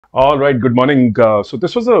All right, good morning. So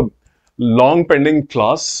this was a long pending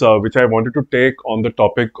class which I wanted to take on the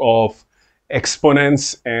topic of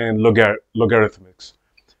exponents and logarithmics.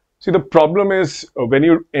 See, the problem is when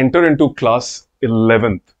you enter into class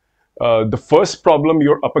 11th, the first problem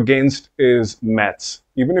you're up against is maths.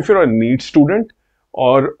 Even if you're a NEET student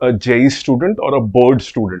or a JEE student or a board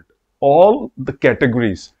student, all the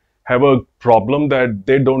categories have a problem that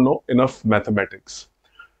they don't know enough mathematics.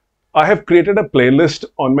 I have created a playlist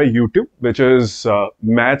on my YouTube, which is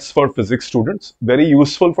Maths for Physics students. Very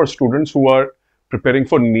useful for students who are preparing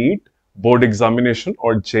for NEET, board examination,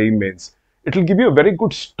 or JEE mains. It will give you a very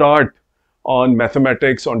good start on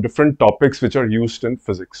mathematics, on different topics which are used in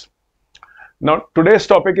physics. Now, today's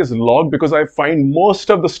topic is log because I find most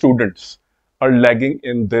of the students are lagging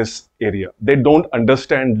in this area. They don't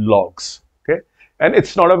understand logs, okay? And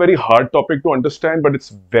it's not a very hard topic to understand, but it's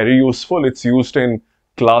very useful. It's used in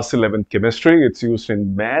class 11 chemistry, it's used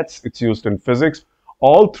in maths, it's used in physics.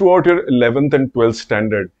 All throughout your 11th and 12th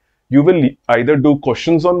standard, you will either do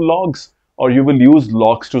questions on logs or you will use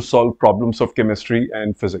logs to solve problems of chemistry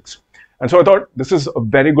and physics. And so I thought this is a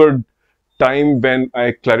very good time when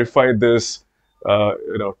I clarify this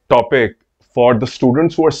topic for the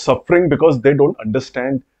students who are suffering because they don't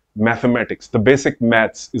understand mathematics. The basic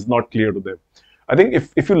maths is not clear to them. I think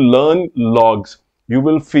if you learn logs, you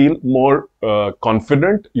will feel more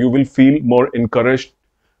confident, you will feel more encouraged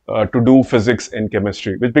to do physics and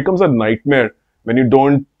chemistry, which becomes a nightmare when you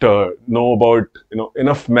don't know about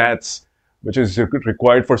enough maths which is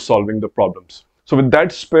required for solving the problems. So with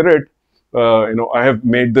that spirit, I have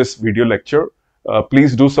made this video lecture.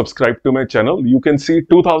 Please do subscribe to my channel. You can see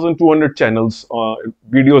 2,200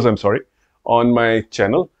 videos, I'm sorry, on my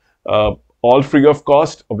channel. All free of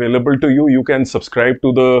cost, available to you. You can subscribe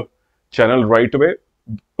to the channel right away.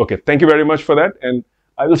 Okay, thank you very much for that. And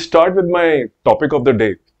I will start with my topic of the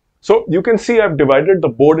day. So you can see I've divided the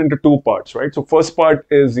board into two parts, right? So first part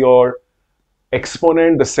is your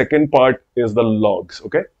exponent. The second part is the logs,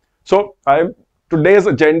 okay? So today's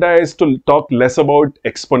agenda is to talk less about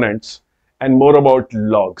exponents and more about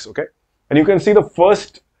logs, okay? And you can see the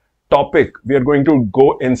first topic we are going to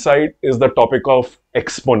go inside is the topic of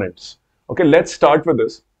exponents. Okay, let's start with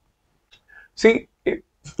this. See,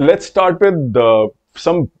 let's start with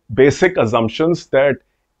some basic assumptions that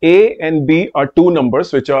A and B are two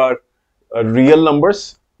numbers which are real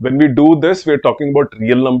numbers. When we do this, we're talking about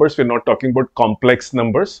real numbers. We're not talking about complex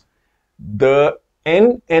numbers. The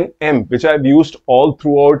N and M, which I've used all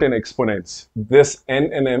throughout in exponents, this N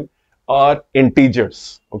and M are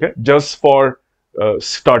integers, okay? Just for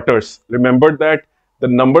starters. Remember that the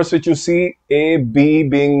numbers which you see, A, B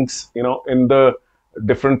being, in the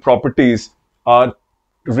different properties are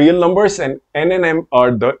real numbers, and N and M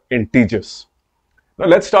are the integers. Now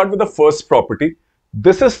let's start with the first property.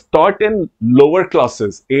 This is taught in lower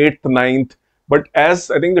classes, 8th, 9th, but as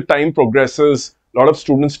I think the time progresses, a lot of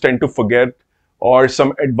students tend to forget or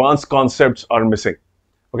some advanced concepts are missing.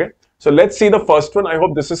 Okay, so let's see the first one. I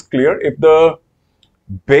hope this is clear. If the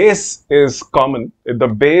base is common,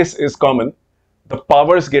 the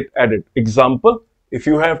powers get added. Example, if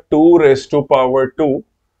you have 2 raised to power 2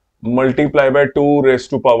 multiply by 2 raised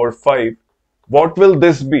to power 5, what will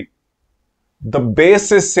this be? The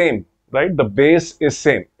base is same, right? The base is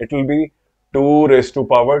same. It will be 2 raised to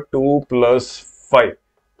power 2 plus 5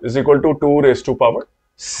 is equal to 2 raised to power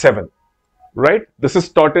 7, right? This is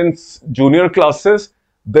taught in junior classes.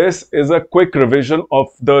 This is a quick revision of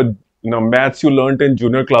the maths you learned in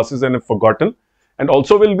junior classes and have forgotten, and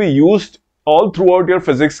also will be used all throughout your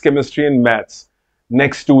physics, chemistry, and maths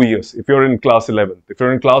next 2 years if you're in class 11th. If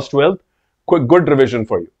you're in class 12th, good revision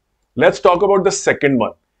for you. Let's talk about the second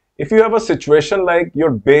one. If you have a situation like your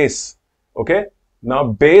base, okay, now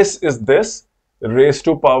base is this raised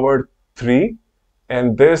to power 3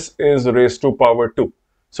 and this is raised to power 2.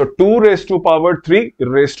 So 2 raised to power 3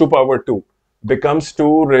 raised to power 2 becomes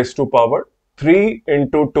 2 raised to power 3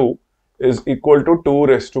 into 2 is equal to 2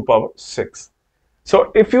 raised to power 6.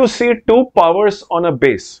 So if you see two powers on a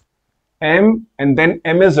base, M and then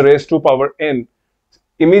M is raised to power N,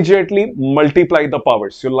 immediately multiply the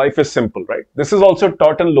powers. Your life is simple, right? This is also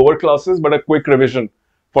taught in lower classes, but a quick revision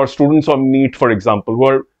for students on NEET, for example, who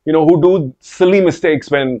are, who do silly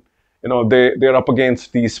mistakes when, they're up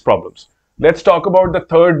against these problems. Let's talk about the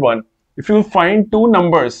third one. If you find two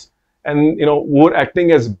numbers and, who are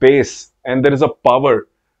acting as base and there is a power,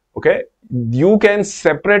 okay, you can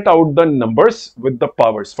separate out the numbers with the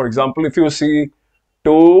powers. For example, if you see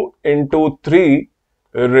 2 into 3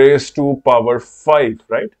 raised to power 5,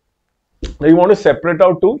 right? Now you want to separate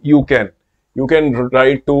out 2, you can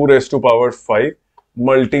write 2 raised to power 5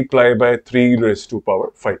 multiply by 3 raised to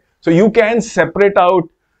power 5. So you can separate out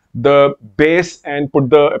the base and put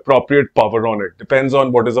the appropriate power on it. Depends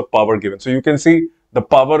on what is the power given. So you can see the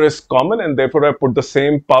power is common and therefore I put the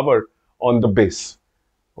same power on the base.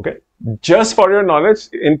 Okay. Just for your knowledge,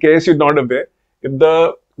 in case you're not aware, if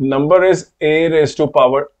the number is a raised to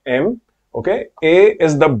power m, okay, a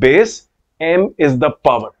is the base, m is the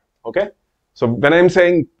power. Okay. So when I'm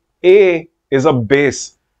saying a is a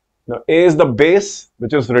base, now a is the base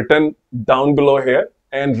which is written down below here,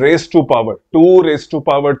 and raised to power 2 raised to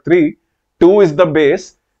power 3, 2 is the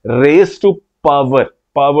base, raised to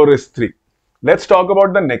power is 3. Let's talk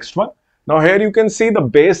about the next one. Now here you can see the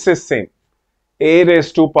base is same, a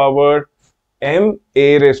raised to power m,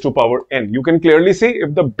 a raised to power n. You can clearly see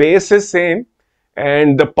if the base is same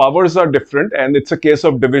and the powers are different and it's a case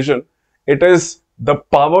of division, it is the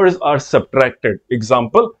powers are subtracted.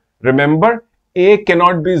 Example, remember a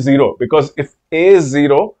cannot be 0 because if a is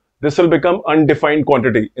 0, this will become undefined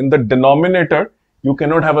quantity. In the denominator, you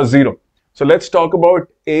cannot have a 0. So let's talk about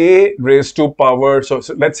a raised to power, so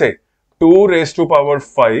let's say 2 raised to power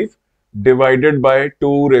 5 divided by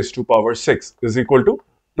 2 raised to power 6 is equal to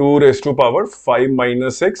 2 raised to power 5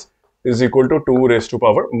 minus 6 is equal to 2 raised to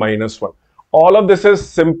power minus 1. All of this is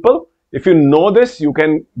simple. If you know this, you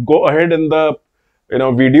can go ahead in the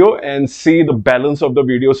video and see the balance of the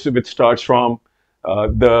videos which starts from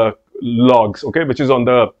the logs, okay, which is on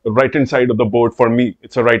the right hand side of the board. For me,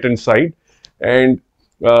 it's a right hand side, and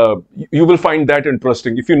you will find that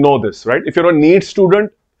interesting if you know this, right? If you're a NEET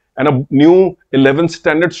student and a new 11th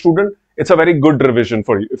standard student, it's a very good revision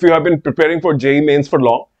for you. If you have been preparing for JEE mains for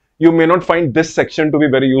long, you may not find this section to be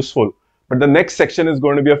very useful, but the next section is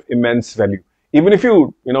going to be of immense value. Even if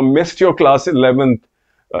you missed your class 11th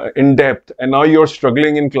in depth and now you're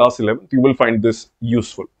struggling in class 11th, you will find this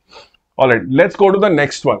useful. All right, let's go to the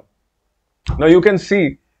next one. Now you can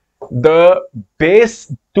see the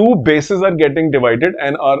two bases are getting divided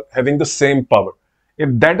and are having the same power. If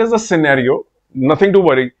that is a scenario, nothing to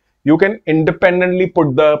worry. You can independently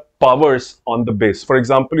put the powers on the base. For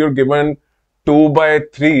example, you're given 2 by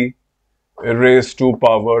 3 raised to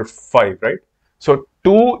power 5, right? So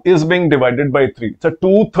 2 is being divided by 3. So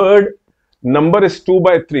 2/3 number is 2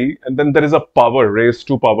 by 3 and then there is a power raised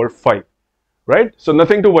to power 5, right? So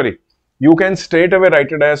nothing to worry. You can straight away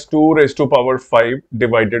write it as 2 raised to power 5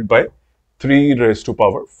 divided by 3 raised to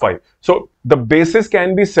power 5. So the bases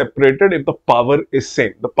can be separated if the power is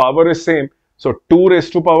same. The power is same. So 2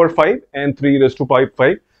 raised to power 5 and 3 raised to power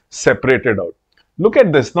 5 separated out. Look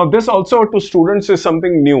at this. Now this also to students is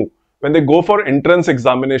something new. When they go for entrance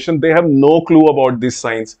examination, they have no clue about these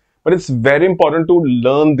signs. But it's very important to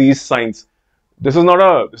learn these signs. This is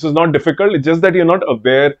not difficult. It's just that you're not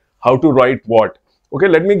aware how to write what. Okay,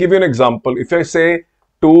 let me give you an example. If I say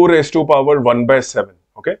 2 raised to power 1 by 7,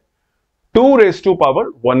 okay? 2 raised to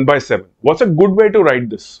power 1 by 7. What's a good way to write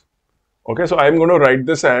this? Okay, so I'm going to write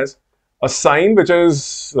this as a sign which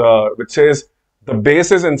says the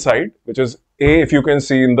base is inside, which is a, if you can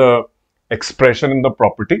see in the expression in the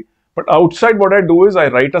property. But outside, what I do is I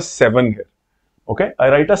write a 7 here. Okay, I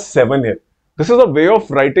write a 7 here. This is a way of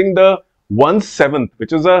writing the 1/7,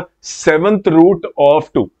 which is a 7th root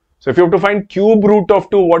of 2. So if you have to find cube root of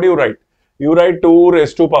 2, what do you write? You write 2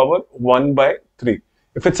 raised to power 1 by 3.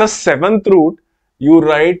 If it's a 7th root, you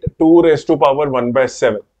write 2 raised to power 1 by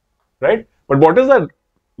 7, right? But what is the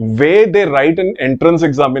way they write in entrance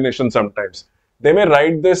examination sometimes? They may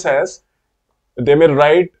write this as, they may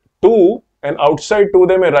write 2 and outside 2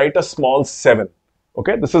 they may write a small 7.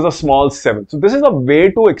 Okay, this is a small 7. So this is a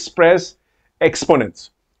way to express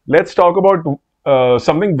exponents. Let's talk about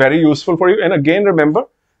something very useful for you. And again, remember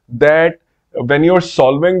that when you're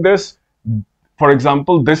solving this, for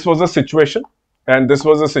example, this was a situation and this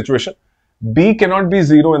was a situation. B cannot be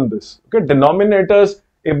 0 in this. Okay, denominators,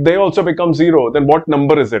 if they also become 0, then what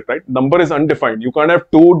number is it, right? Number is undefined. You can't have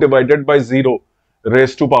 2 divided by 0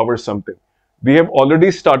 raised to power something. We have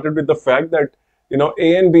already started with the fact that,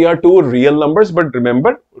 A and B are two real numbers, but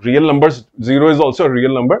remember, real numbers, 0 is also a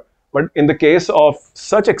real number. But in the case of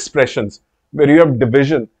such expressions where you have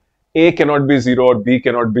division, A cannot be 0 or B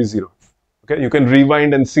cannot be 0. Okay, you can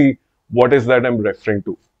rewind and see what is that I'm referring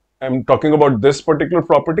to. I'm talking about this particular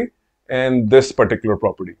property and this particular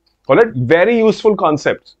property. All right, very useful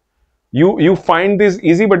concepts. You find this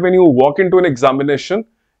easy, but when you walk into an examination,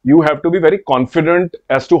 you have to be very confident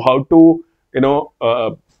as to how to,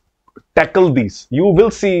 tackle these. You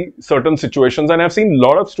will see certain situations, and I've seen a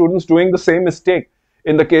lot of students doing the same mistake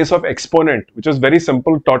in the case of exponent, which is very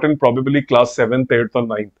simple, taught in probably class 7th, 8th or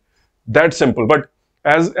 9th. That's simple, but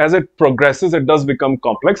as it progresses, it does become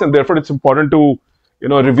complex, and therefore it's important to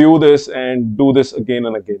review this and do this again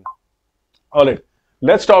and again. All right,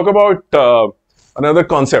 let's talk about another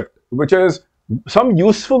concept, which is some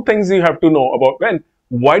useful things you have to know about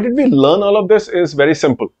why did we learn all of this is very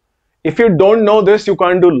simple. If you don't know this, you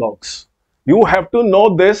can't do logs. You have to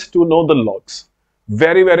know this to know the logs.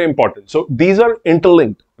 Very, very important. So these are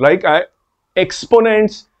interlinked. Like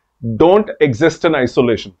exponents don't exist in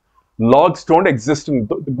isolation. Logs don't exist in,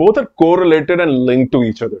 both are correlated and linked to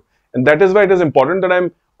each other. And that is why it is important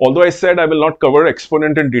that although I said I will not cover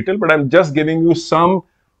exponent in detail, but I'm just giving you some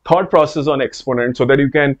thought process on exponent so that you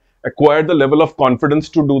can acquire the level of confidence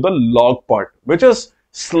to do the log part, which is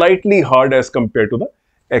slightly hard as compared to the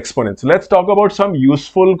exponents. Let's talk about some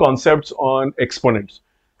useful concepts on exponents.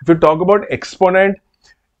 If you talk about exponent,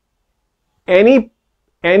 any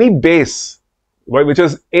base, which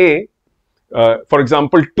is a, for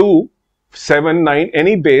example, 2, 7, 9,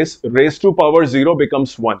 any base raised to power 0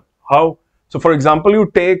 becomes 1. How? So, for example,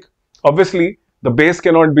 you take, obviously, the base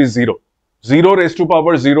cannot be 0. 0 raised to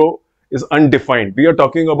power 0 is undefined. We are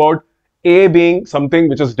talking about a being something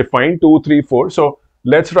which is defined, 2, 3, 4. So,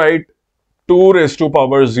 let's write 2 raised to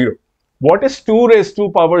power 0. What is 2 raised to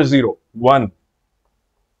power 0? 1.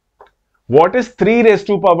 What is 3 raised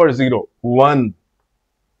to power 0? 1.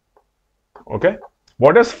 Okay.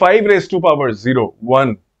 What is 5 raised to power 0?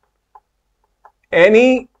 1.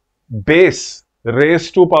 Any base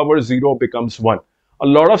raised to power 0 becomes 1. A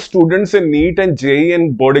lot of students in NEET and JEE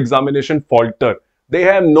and board examination falter. They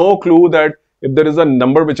have no clue that if there is a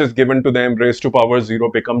number which is given to them raised to power 0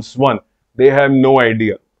 becomes 1. They have no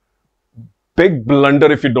idea. Big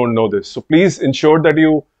blunder if you don't know this. So please ensure that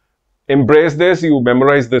you embrace this, you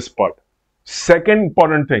memorize this part. Second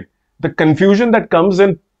important thing, the confusion that comes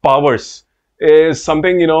in powers is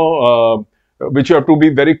something, which you have to be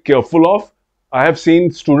very careful of. I have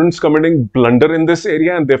seen students committing blunder in this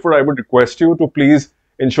area, and therefore I would request you to please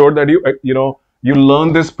ensure that you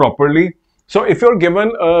learn this properly. So if you're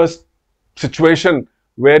given a situation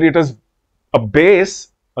where it is a base,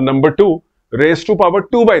 a number 2 raised to power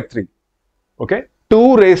 2 by 3, okay,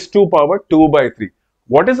 2 raised to power 2 by 3.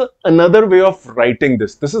 What is another way of writing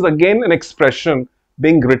this? This is again an expression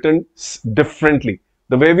being written differently.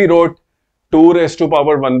 The way we wrote 2 raised to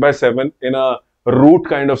power 1 by 7 in a root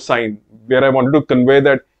kind of sign, where I wanted to convey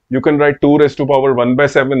that you can write 2 raised to power 1 by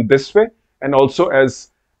 7 this way, and also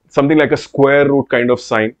as something like a square root kind of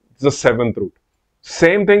sign. It's the 7th root.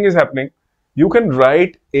 Same thing is happening. You can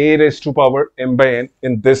write a raised to power m by n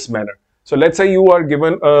in this manner. So let's say you are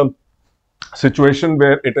given a situation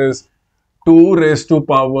where it is 2 raised to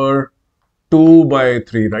power 2 by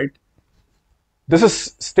 3, right? This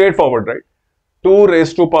is straightforward, right? 2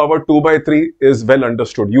 raised to power 2 by 3 is well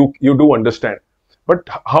understood. You do understand. But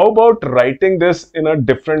how about writing this in a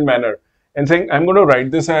different manner and saying, I'm going to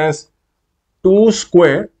write this as 2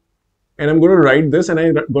 square, and I'm going to write this and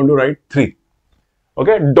I'm going to write 3.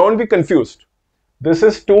 Okay, don't be confused. This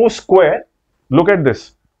is 2 square. Look at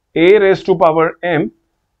this. A raised to power m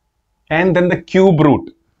and then the cube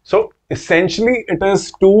root. So essentially it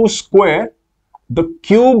is 2 square, the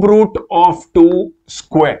cube root of 2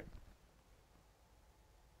 square.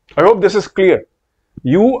 I hope this is clear.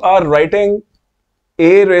 You are writing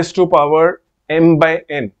a raised to power m by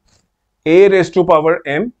n. A raised to power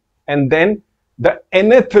m and then the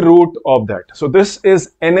nth root of that. So this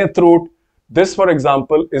is nth root. This, for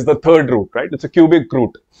example, is the 3rd root, right? It's a cubic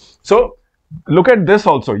root. So look at this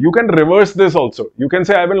also. You can reverse this also. You can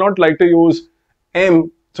say, I will not like to use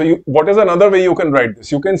m. So what is another way you can write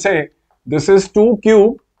this? You can say, this is 2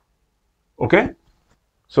 cube, okay?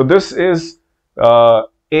 So this is a,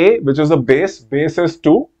 which is the base is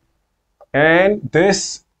 2, and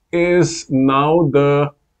this is now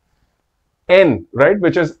the n, right?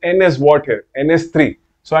 Which is n is what here? N is 3.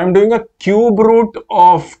 So I'm doing a cube root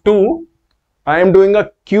of 2. I am doing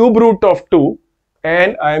a cube root of 2,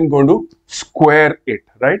 and I am going to square it,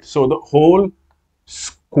 right? So the whole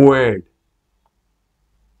squared.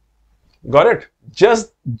 Got it?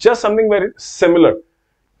 Just something very similar.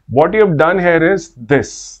 What you have done here is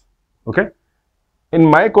this, okay? In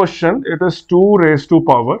my question, it is 2 raised to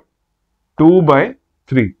power 2 by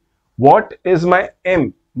 3. What is my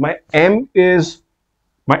m? My m is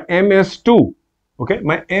 2, okay?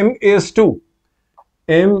 My m is 2.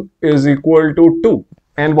 M is equal to 2.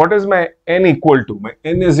 And what is my n equal to? My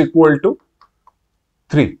n is equal to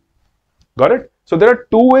 3. Got it? So there are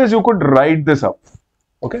 2 ways you could write this up.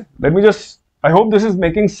 Okay, I hope this is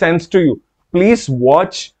making sense to you. Please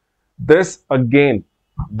watch this again.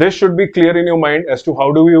 This should be clear in your mind as to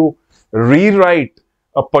how do you rewrite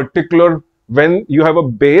a when you have a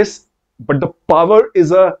base, but the power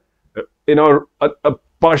is a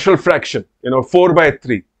partial fraction, 4 by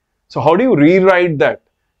 3. So how do you rewrite that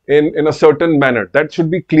in a certain manner? That should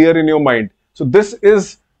be clear in your mind. So this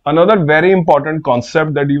is another very important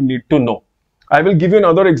concept that you need to know. I will give you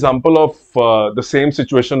another example of the same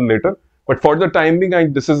situation later. But for the time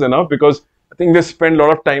being, this is enough because I think we spend a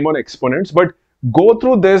lot of time on exponents. But go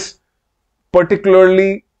through this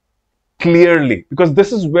particularly clearly because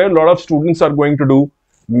this is where a lot of students are going to do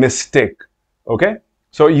mistake. Okay.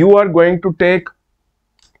 So you are going to take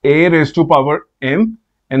a raised to power m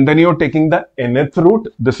and then you're taking the nth root.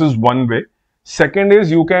 This is one way. Second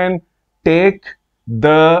is you can take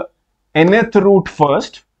the nth root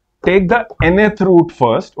first. Take the nth root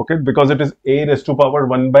first, okay, because it is a raised to power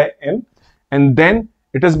 1 by n and then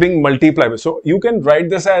it is being multiplied. So you can write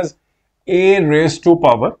this as a raised to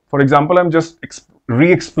power. For example, I'm just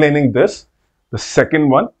re-explaining this. The second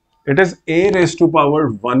one, it is a raised to power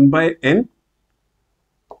 1 by n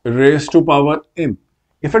raised to power m.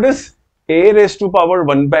 If it is a raised to power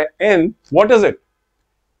 1 by n, what is it?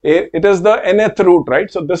 It is the nth root,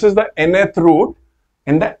 right? So this is the nth root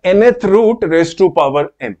and the nth root raised to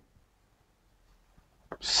power m.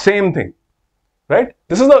 Same thing, right?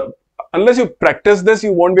 This is the, unless you practice this,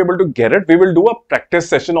 you won't be able to get it. We will do a practice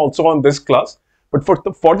session also on this class. But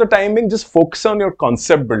for the time being, just focus on your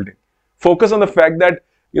concept building. Focus on the fact that,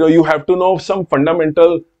 you have to know some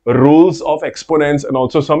fundamental rules of exponents and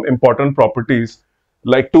also some important properties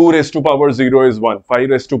like 2 raised to power 0 is 1, 5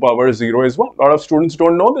 raised to power 0 is 1. A lot of students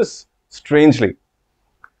don't know this, strangely.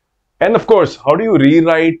 And of course, how do you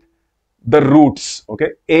rewrite the roots?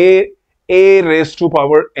 Okay, a raised to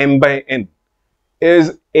power m by n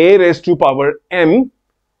is a raised to power m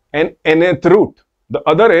and nth root. The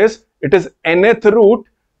other is, it is nth root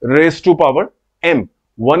raised to power m.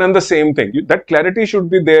 One and the same thing. That clarity should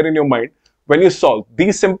be there in your mind when you solve.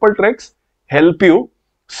 These simple tricks help you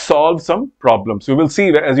solve some problems. You will see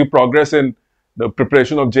as you progress in the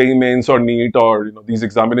preparation of JEE Mains or NEET or these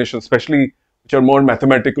examinations, especially which are more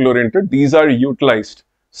mathematical oriented, these are utilized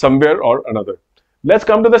somewhere or another. Let's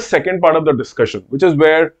come to the second part of the discussion, which is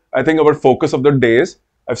where I think our focus of the day is.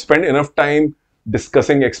 I've spent enough time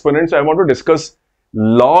discussing exponents. I want to discuss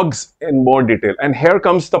logs in more detail. And here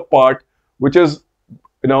comes the part which is,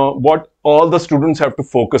 what all the students have to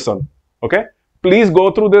focus on. Okay. Please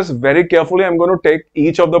go through this very carefully. I'm going to take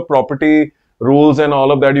each of the property rules and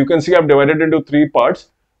all of that. You can see I've divided into 3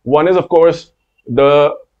 parts. One is, of course,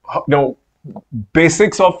 the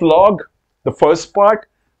basics of log, the first part.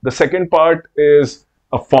 The second part is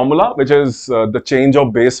a formula, which is the change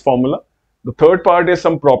of base formula. The third part is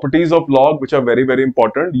some properties of log, which are very, very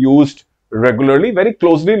important, used regularly, very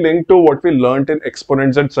closely linked to what we learned in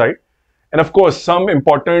exponents and side. And of course, some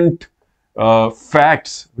important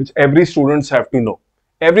facts which every students have to know.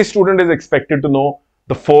 Every student is expected to know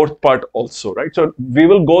the fourth part also, right? So we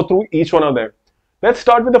will go through each one of them. Let's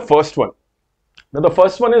start with the first one. Now the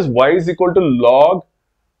first one is y is equal to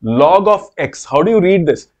log of x. How do you read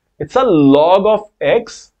this? It's a log of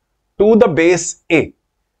x to the base a.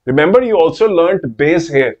 Remember, you also learnt base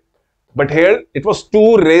here, but here it was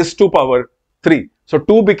 2 raised to power 3. So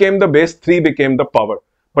 2 became the base, 3 became the power.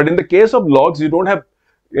 But in the case of logs, you don't have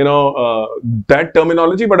that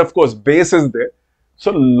terminology, but of course base is there.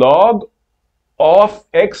 So log of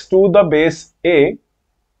x to the base a,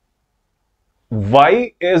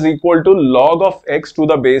 y is equal to log of x to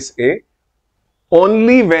the base a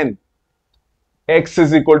only when x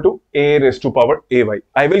is equal to a raised to power ay.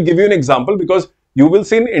 I will give you an example because you will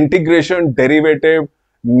see in integration, derivative,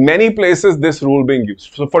 many places this rule being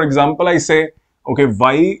used. So for example, I say, okay,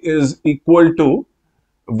 y is equal to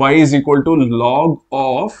log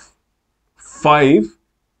of 5,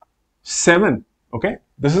 7. Okay,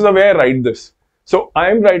 this is the way I write this. So I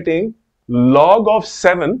am writing log of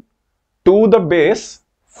 7 to the base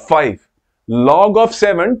 5. Log of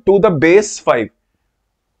 7 to the base 5.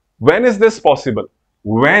 When is this possible?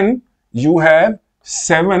 When you have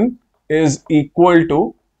 7 is equal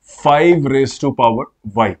to 5 raised to power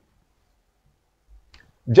y.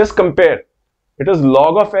 Just compare. It is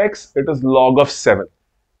log of x, it is log of 7.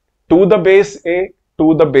 To the base a,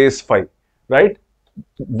 to the base 5, right?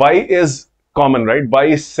 Y is common, right? Y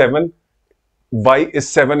is 7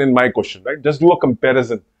 in my question, right? Just do a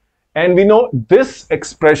comparison. And we know this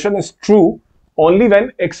expression is true only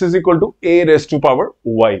when x is equal to a raised to power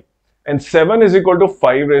y. And 7 is equal to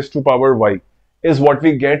 5 raised to power y is what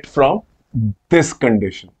we get from this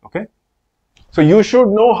condition, okay? So you should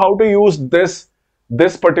know how to use this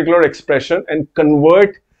particular expression and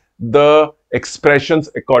convert the expressions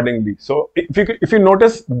accordingly. So if you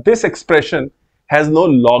notice, this expression has no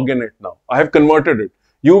log in it now. I have converted it.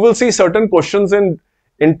 You will see certain questions in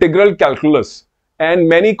integral calculus and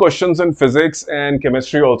many questions in physics and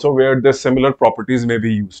chemistry also where the similar properties may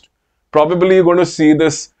be used. Probably you're going to see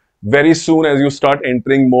this very soon as you start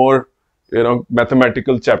entering more,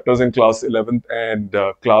 mathematical chapters in class 11th and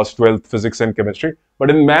class 12th physics and chemistry.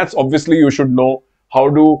 But in maths, obviously, you should know how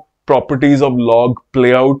do properties of log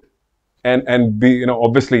play out and be,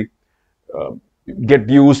 obviously get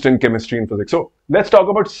used in chemistry and physics. So let's talk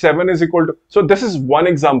about 7 is equal to, so this is one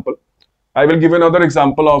example. I will give another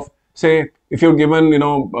example of, say, if you're given,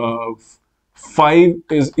 5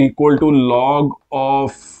 is equal to log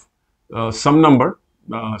of some number,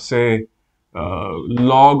 say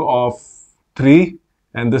log of 3,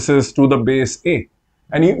 and this is to the base a.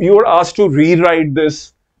 And you are asked to rewrite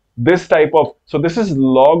this type of, so this is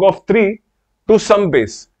log of 3 to some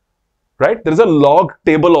base, right? There is a log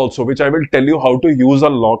table also, which I will tell you how to use a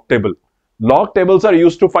log table. Log tables are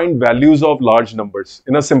used to find values of large numbers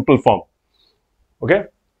in a simple form. Okay.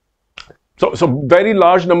 So very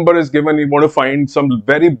large number is given. You want to find some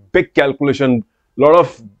very big calculation, lot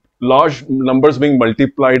of large numbers being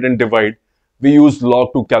multiplied and divided. We use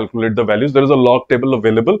log to calculate the values. There is a log table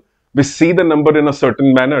available. We see the number in a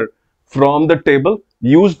certain manner from the table,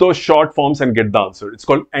 use those short forms and get the answer. It's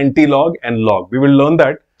called anti-log and log. We will learn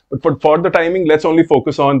that. But for the timing, let's only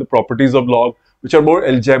focus on the properties of log, which are more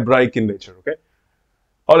algebraic in nature. Okay.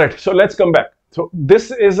 All right. So let's come back. So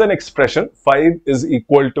this is an expression. 5 is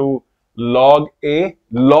equal to log a,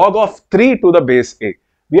 log of 3 to the base a.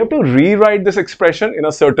 We have to rewrite this expression in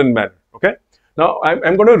a certain manner. Okay. Now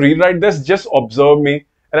I'm going to rewrite this. Just observe me,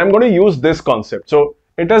 and I'm going to use this concept. So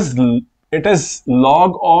it is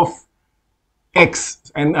log of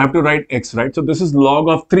x, and I have to write x, right? So this is log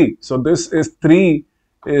of 3. So this is 3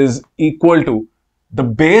 is equal to, the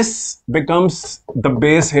base becomes the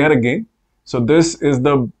base here again. So this is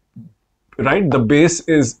the, right, the base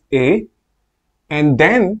is a, and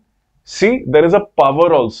then see there is a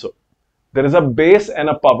power also. There is a base and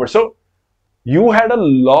a power. So you had a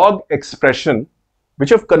log expression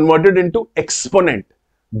which have converted into exponent.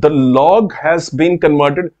 The log has been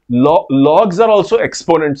converted. Logs are also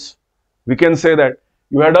exponents. We can say that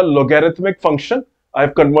you had a logarithmic function.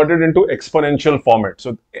 I've converted into exponential format.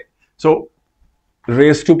 So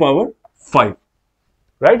raised to power 5,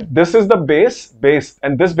 right? This is the base,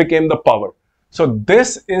 and this became the power. So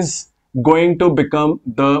this is going to become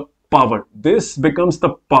the power. This becomes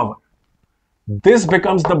the power. This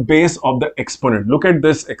becomes the base of the exponent. Look at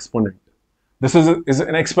this exponent. This is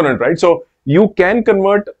an exponent, right? So you can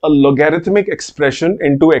convert a logarithmic expression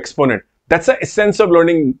into exponent. That's the essence of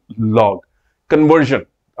learning log. Conversion.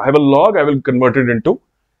 I have a log, I will convert it into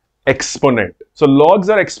exponent. So logs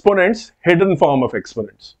are exponents, hidden form of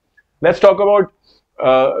exponents. Let's talk about,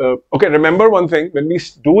 okay, remember one thing, when we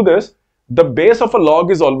do this, the base of a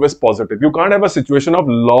log is always positive. You can't have a situation of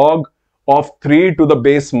log of 3 to the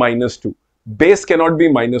base minus 2. Base cannot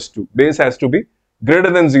be minus 2. Base has to be greater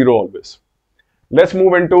than 0 always. Let's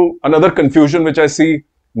move into another confusion which I see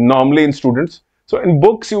normally in students. So in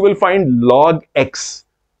books you will find log x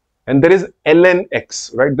and there is ln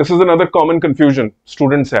x, right? This is another common confusion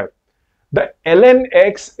students have. The ln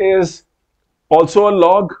x is also a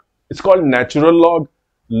log. It's called natural log.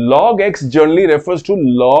 Log x generally refers to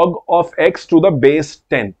log of x to the base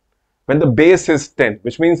 10. When the base is 10,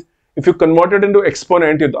 which means if you convert it into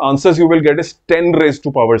exponent, the answers you will get is 10 raised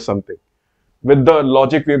to power something. With the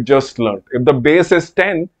logic we've just learned. If the base is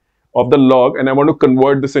 10 of the log and I want to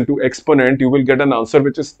convert this into exponent, you will get an answer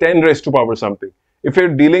which is 10 raised to power something. If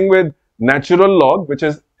you're dealing with natural log, which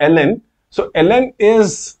is ln, so ln,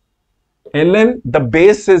 the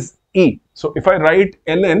base is e. So if I write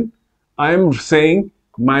ln, I am saying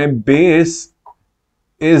my base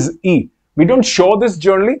is e. We don't show this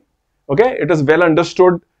generally, okay? It is well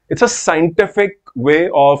understood. It's a scientific way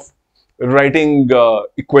of writing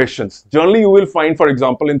equations. Generally, you will find, for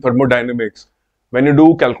example, in thermodynamics, when you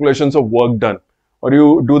do calculations of work done, or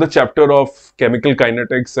you do the chapter of chemical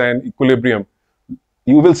kinetics and equilibrium,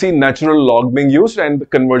 you will see natural log being used and the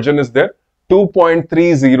conversion is there,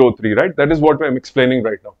 2.303, right? That is what I'm explaining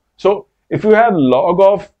right now. So, if you have log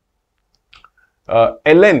of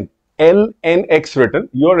ln x written,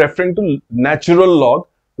 you are referring to natural log,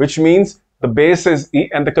 which means the base is e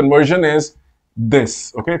and the conversion is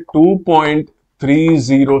this, okay,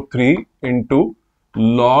 2.303 into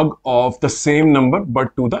log of the same number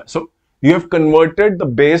but to the, so you have converted the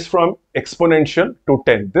base from exponential to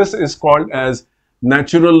 10. This is called as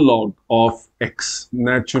natural log of x,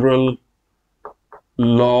 natural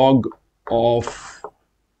log of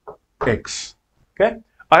x, okay.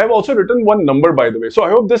 I have also written one number, by the way, so I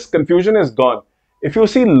hope this confusion is gone. If you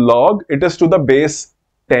see log, it is to the base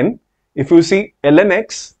 10. If you see ln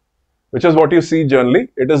x, which is what you see generally.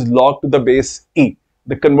 It is log to the base e.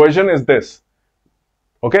 The conversion is this.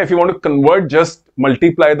 Okay, if you want to convert, just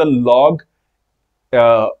multiply the log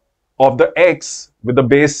uh, of the x with the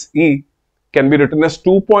base e, can be written as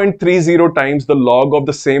 2.30 times the log of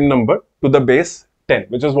the same number to the base 10,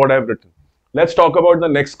 which is what I have written. Let's talk about the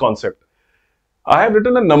next concept. I have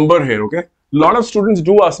written a number here, okay? A lot of students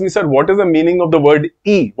do ask me, sir, what is the meaning of the word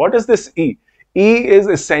e? What is this e? E is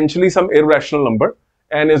essentially some irrational number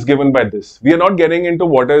and is given by this. We are not getting into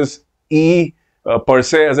what is e per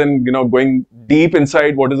se, as in, going deep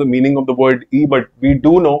inside what is the meaning of the word e, but we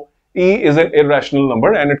do know e is an irrational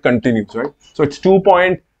number and it continues, right? So it's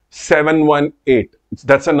 2.718.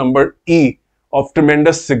 That's a number e of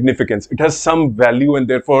tremendous significance. It has some value and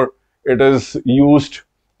therefore it is used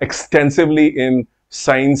extensively in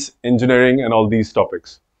science, engineering, and all these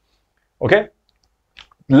topics. Okay,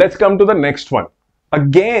 let's come to the next one.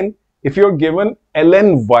 Again, if you're given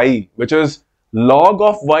ln y, which is log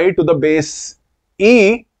of y to the base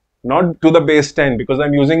e, not to the base 10, because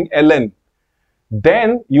I'm using ln,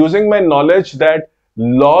 then using my knowledge that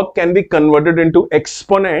log can be converted into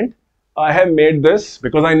exponent, I have made this,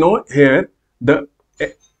 because I know here the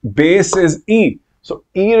base is e. So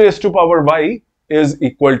e raised to power y is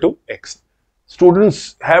equal to x.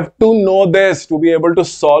 Students have to know this to be able to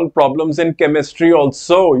solve problems in chemistry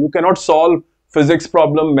also. You cannot solve physics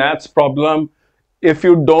problem, maths problem if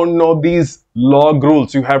you don't know these log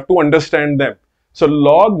rules. You have to understand them. So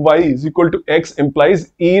log y is equal to x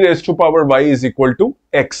implies e raised to power y is equal to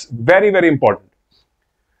x. Very, very important.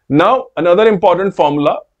 Now, another important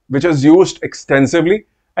formula which is used extensively,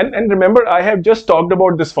 and remember, I have just talked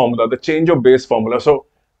about this formula, the change of base formula. So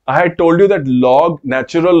I had told you that log,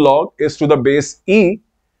 natural log is to the base e,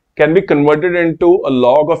 can be converted into a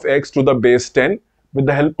log of x to the base 10 with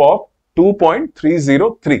the help of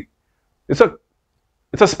 2.303. It's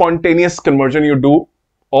a spontaneous conversion you do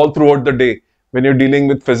all throughout the day when you're dealing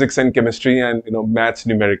with physics and chemistry and maths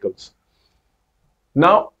numericals.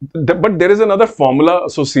 Now, but there is another formula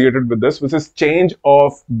associated with this, which is change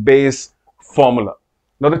of base formula.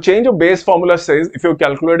 Now, the change of base formula says if you're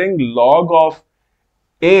calculating log of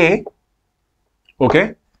a,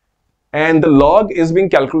 okay, and the log is being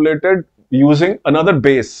calculated using another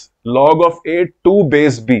base, log of a to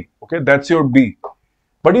base b, okay, that's your b.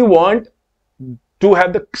 But you want to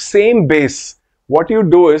have the same base. What you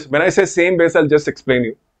do is, when I say same base, I'll just explain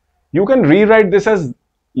you. You can rewrite this as,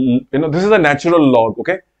 this is a natural log,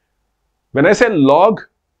 okay? When I say log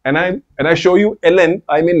and I show you ln,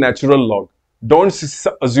 I mean natural log. Don't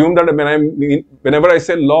assume that whenever I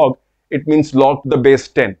say log, it means log to the base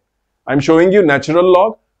 10. I'm showing you natural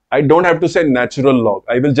log. I don't have to say natural log.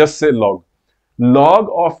 I will just say log. Log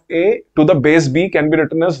of a to the base b can be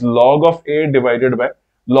written as log of a divided by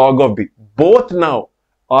log of b. Both now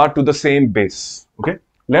are to the same base. Okay.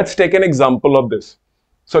 Let's take an example of this.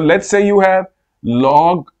 So let's say you have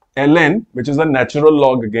log ln, which is a natural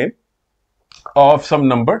log again, of some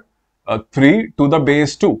number 3 to the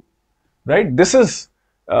base 2. Right? This is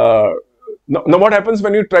now what happens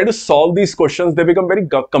when you try to solve these questions, they become very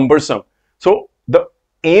cumbersome. So the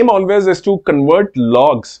aim always is to convert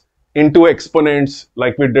logs into exponents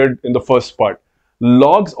like we did in the first part.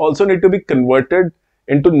 Logs also need to be converted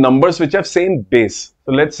into numbers which have same base.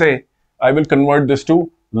 So let's say I will convert this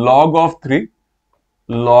to log of 3,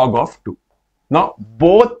 log of 2. Now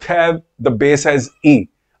both have the base as e.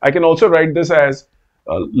 I can also write this as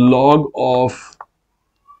log of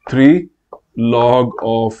 3, log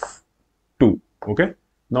of 2. Okay.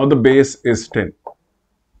 Now the base is 10.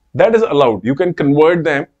 That is allowed. You can convert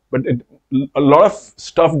them, but a lot of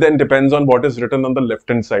stuff then depends on what is written on the left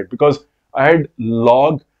hand side, because I had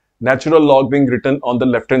log, natural log being written on the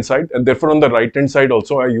left hand side, and therefore on the right hand side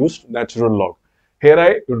also I used natural log. Here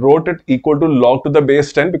I wrote it equal to log to the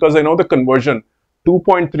base 10 because I know the conversion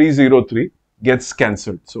 2.303 gets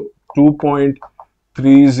cancelled. So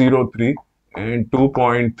 2.303 and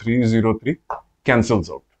 2.303 cancels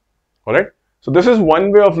out. Alright. So this is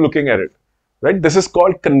one way of looking at it. Right? This is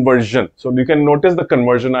called conversion. So you can notice the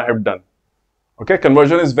conversion I have done. Okay.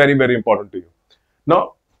 Conversion is very, very important to you.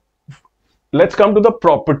 Now, let's come to the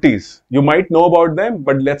properties. You might know about them,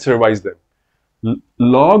 but let's revise them.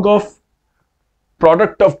 Log of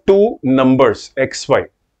product of two numbers xy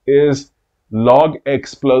is log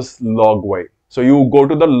x plus log y. So you go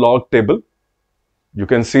to the log table. You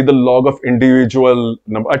can see the log of individual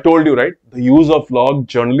number. I told you, right? The use of log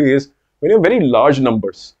generally is when you have very large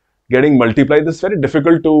numbers getting multiplied, it's very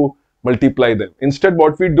difficult to multiply them. Instead,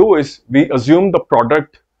 what we do is we assume the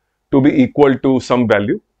product to be equal to some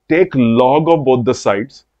value, take log of both the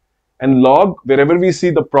sides, and log, wherever we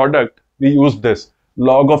see the product, we use this.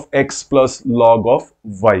 log of x plus log of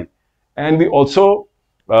y. And we also,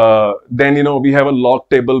 then, we have a log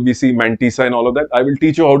table, we see mantissa and all of that. I will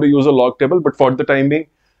teach you how to use a log table, but for the time being,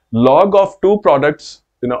 log of two products,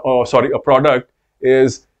 a product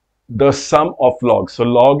is the sum of logs. So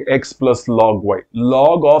log x plus log y.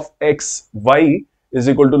 Log of x, y is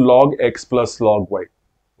equal to log x plus log y.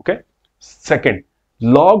 Okay. Second,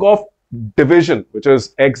 log of division, which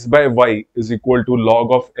is x by y, is equal to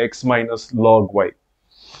log of x minus log y.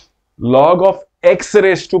 Log of x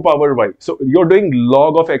raised to power y. So you're doing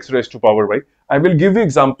log of x raised to power y. I will give you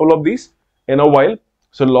example of these in a while.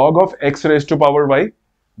 So log of x raised to power y,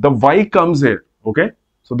 the y comes here, okay?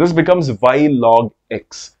 So this becomes y log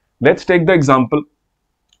x. Let's take the example.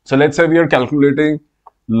 So let's say we are calculating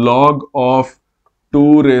log of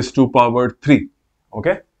 2 raised to power 3,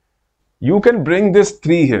 okay? You can bring this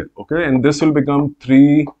 3 here, okay? And this will become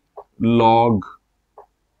 3 log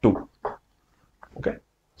 2, okay?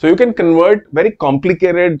 So you can convert very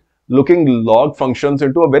complicated looking log functions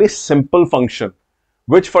into a very simple function,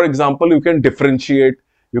 which, for example, you can differentiate,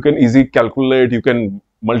 you can easily calculate, you can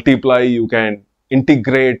multiply, you can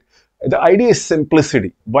integrate. The idea is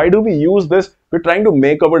simplicity. Why do we use this? We're trying to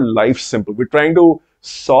make our life simple. We're trying to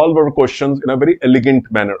solve our questions in a very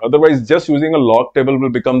elegant manner. Otherwise, just using a log table will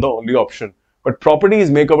become the only option. But properties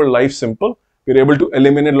make our life simple. We're able to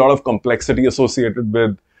eliminate a lot of complexity associated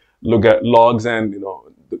with logs and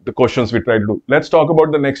the questions we try to do. Let's talk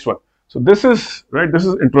about the next one. So this is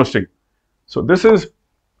interesting. So this is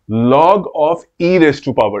log of e raised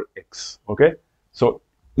to power x. Okay. So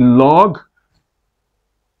log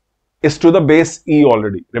is to the base e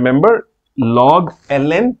already. Remember, log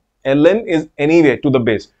ln is anyway to the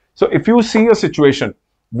base. So if you see a situation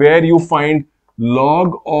where you find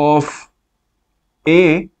log of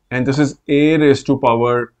a, and this is a raised to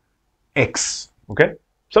power x, okay,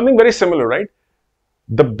 something very similar, right?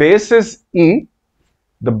 The base is e,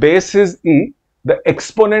 the base is e, the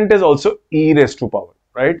exponent is also e raised to power,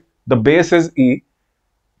 right? The base is e,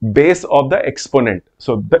 base of the exponent.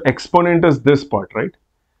 So the exponent is this part, right?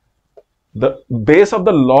 The base of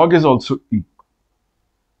the log is also e.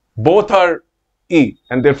 Both are e,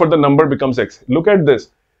 and therefore the number becomes x. Look at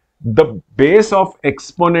this. The base of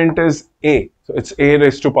exponent is a, so it's a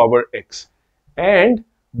raised to power x, and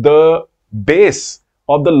the base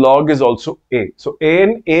of the log is also a. So a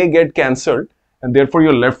and a get cancelled, and therefore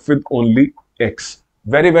you're left with only x.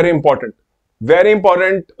 Very, very important. Very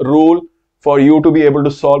important rule for you to be able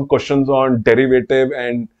to solve questions on derivative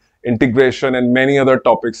and integration and many other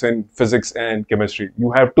topics in physics and chemistry.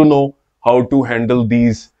 You have to know how to handle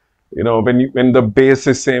these. When the base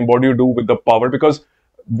is same, what do you do with the power? Because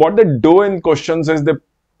what they do in questions is they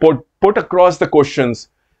put across the questions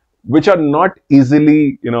which are not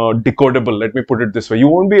easily decodable. Let me put it this way. You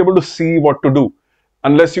won't be able to see what to do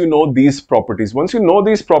unless you know these properties. Once you know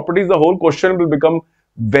these properties, the whole question will become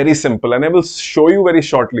very simple, and I will show you very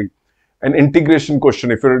shortly an integration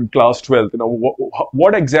question. If you're in class 12,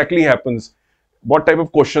 what exactly happens, what type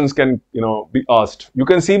of questions can be asked. You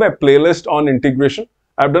can see my playlist on integration.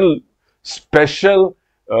 I've done special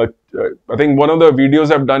I think one of the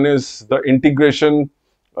videos I've done is the integration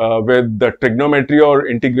with the trigonometry or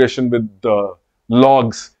integration with the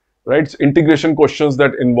logs, right? So integration questions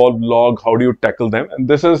that involve log, how do you tackle them? And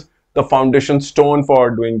this is the foundation stone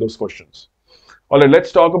for doing those questions. All right,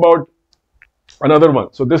 let's talk about another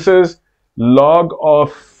one. So this is log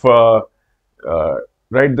of,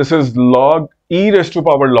 right, this is log e raised to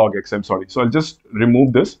power log x, I'm sorry. So I'll just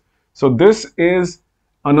remove this. So this is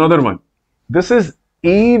another one. This is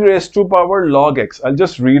e raised to power log x. I'll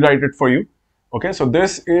just rewrite it for you. Okay, so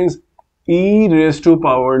this is e raised to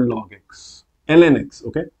power log x, ln x,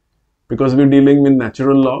 okay? Because we're dealing with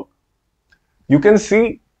natural log. You can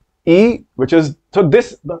see e, which is, so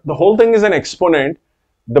this, the whole thing is an exponent.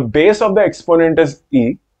 The base of the exponent is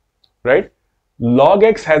e, right? Log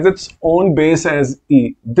x has its own base as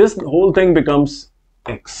e. This whole thing becomes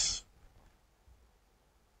x.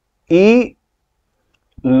 E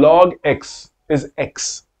log x is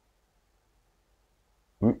x.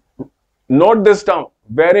 Note this down,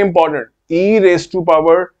 very important. E raised to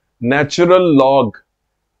power natural log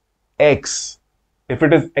x. If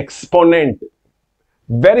it is exponent,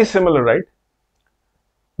 very similar, right?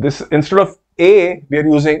 This, instead of a, we are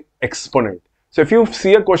using exponent. So if you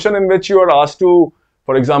see a question in which you are asked to,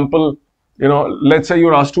 for example, let's say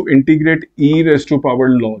you're asked to integrate e raised to power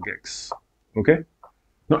log x, okay?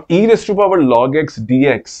 Now, e raised to power log x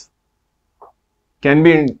dx can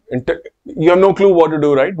be, you have no clue what to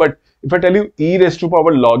do, right? But if I tell you e raised to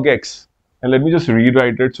power log x, and let me just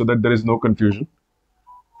rewrite it so that there is no confusion.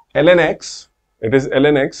 Ln x, it is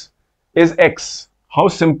ln x, is x. How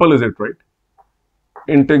simple is it, right?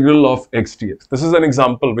 Integral of x dx. This is an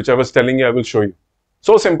example which I was telling you I will show you.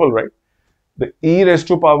 So simple, right? The e raised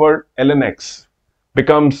to power ln x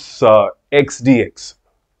becomes x dx.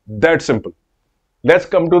 That simple. Let's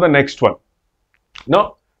come to the next one.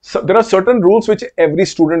 Now, so there are certain rules which every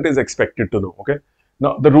student is expected to know. Okay.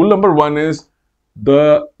 Now, the rule number one is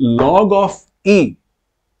the log of e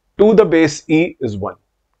to the base e is 1.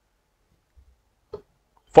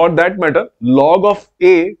 For that matter, log of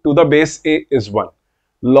a to the base a is 1.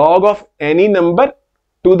 Log of any number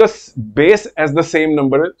to the base as the same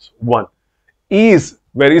number is 1. E is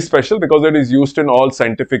very special because it is used in all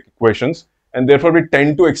scientific equations, and therefore we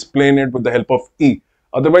tend to explain it with the help of E.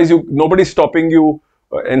 Otherwise, nobody is stopping you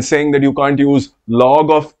and saying that you can't use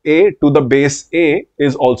log of A to the base A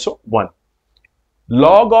is also 1.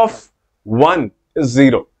 Log of 1 is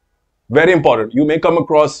 0. Very important. You may come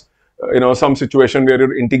across some situation where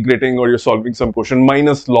you're integrating or you're solving some question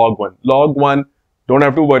minus log 1. Log 1, don't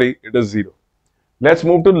have to worry, it is 0. Let's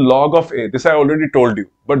move to log of A. This I already told you,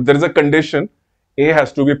 but there is a condition. A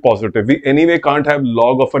has to be positive. We anyway can't have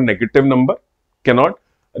log of a negative number. Cannot.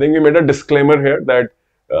 I think we made a disclaimer here that,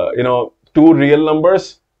 two real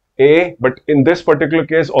numbers, A, but in this particular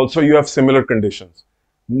case also you have similar conditions.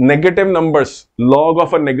 Negative numbers, log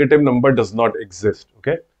of a negative number does not exist.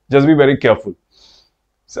 Okay. Just be very careful.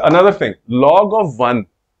 So another thing, log of 1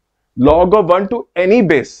 to any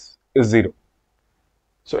base is 0.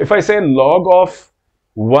 So if I say log of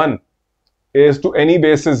 1 is to any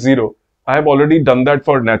base is 0, I have already done that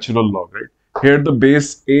for natural log, right? Here the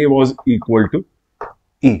base a was equal to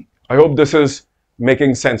e. I hope this is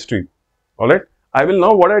making sense to you. All right. I will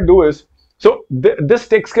now, what I do is, so this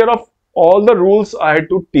takes care of all the rules I had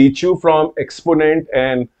to teach you from exponent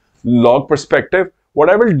and log perspective. What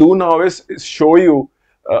I will do now is show you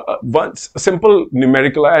one simple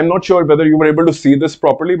numerical. I am not sure whether you were able to see this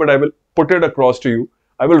properly, but I will put it across to you.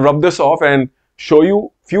 I will rub this off and show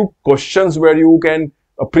you few questions where you can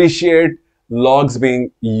appreciate logs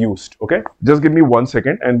being used. Okay, just give me 1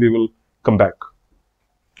 second and we will come back.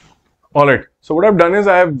 All right, so what I've done is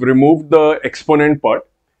I have removed the exponent part,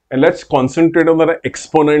 and let's concentrate on the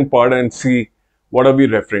exponent part and see what are we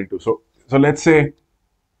referring to. So let's say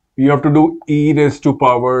you have to do e raised to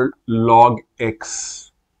power log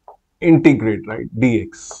x integrate, right,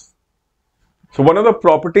 dx. So one of the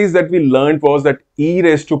properties that we learned was that e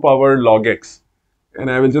raised to power log x,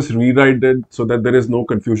 and I will just rewrite it so that there is no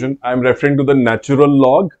confusion. I am referring to the natural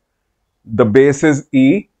log. The base is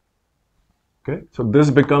e. Okay, so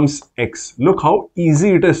this becomes x. Look how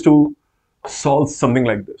easy it is to solve something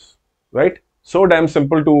like this, right? So damn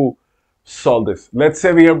simple to solve this. Let's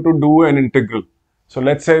say we have to do an integral. So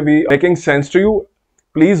let's say making sense to you.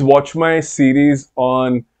 Please watch my series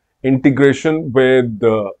on integration with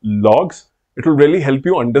logs. It will really help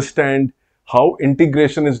you understand how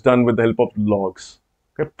integration is done with the help of logs.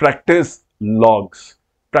 Okay? Practice logs,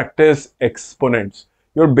 practice exponents.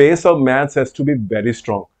 Your base of maths has to be very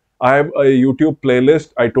strong. I have a YouTube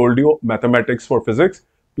playlist, I told you, mathematics for physics.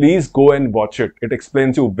 Please go and watch it. It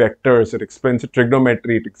explains you vectors, it explains you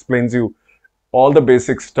trigonometry, it explains you all the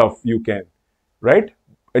basic stuff you can, right?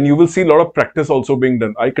 And you will see a lot of practice also being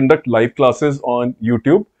done. I conduct live classes on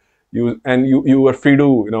YouTube. You are free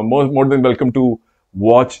to, more than welcome to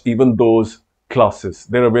watch even those classes.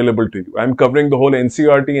 They're available to you. I'm covering the whole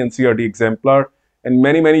NCERT exemplar, and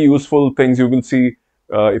many useful things you will see.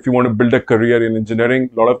 If you want to build a career in engineering,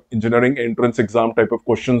 a lot of engineering entrance exam type of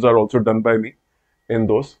questions are also done by me in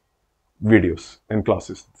those videos and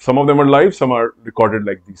classes. Some of them are live, some are recorded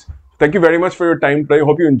like these. Thank you very much for your time today. I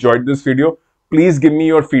hope you enjoyed this video. Please give me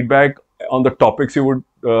your feedback on the topics you would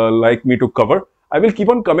like me to cover. I will keep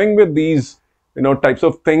on coming with these, types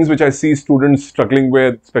of things which I see students struggling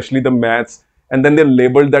with, especially the maths, and then they're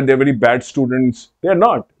labeled that they're very bad students. They are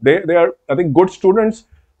not. They are, I think, good students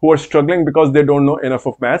who are struggling because they don't know enough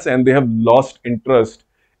of maths and they have lost interest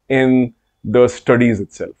in the studies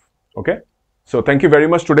itself. Okay. So thank you very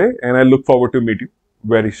much today, and I look forward to meet you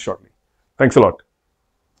very shortly. Thanks a lot.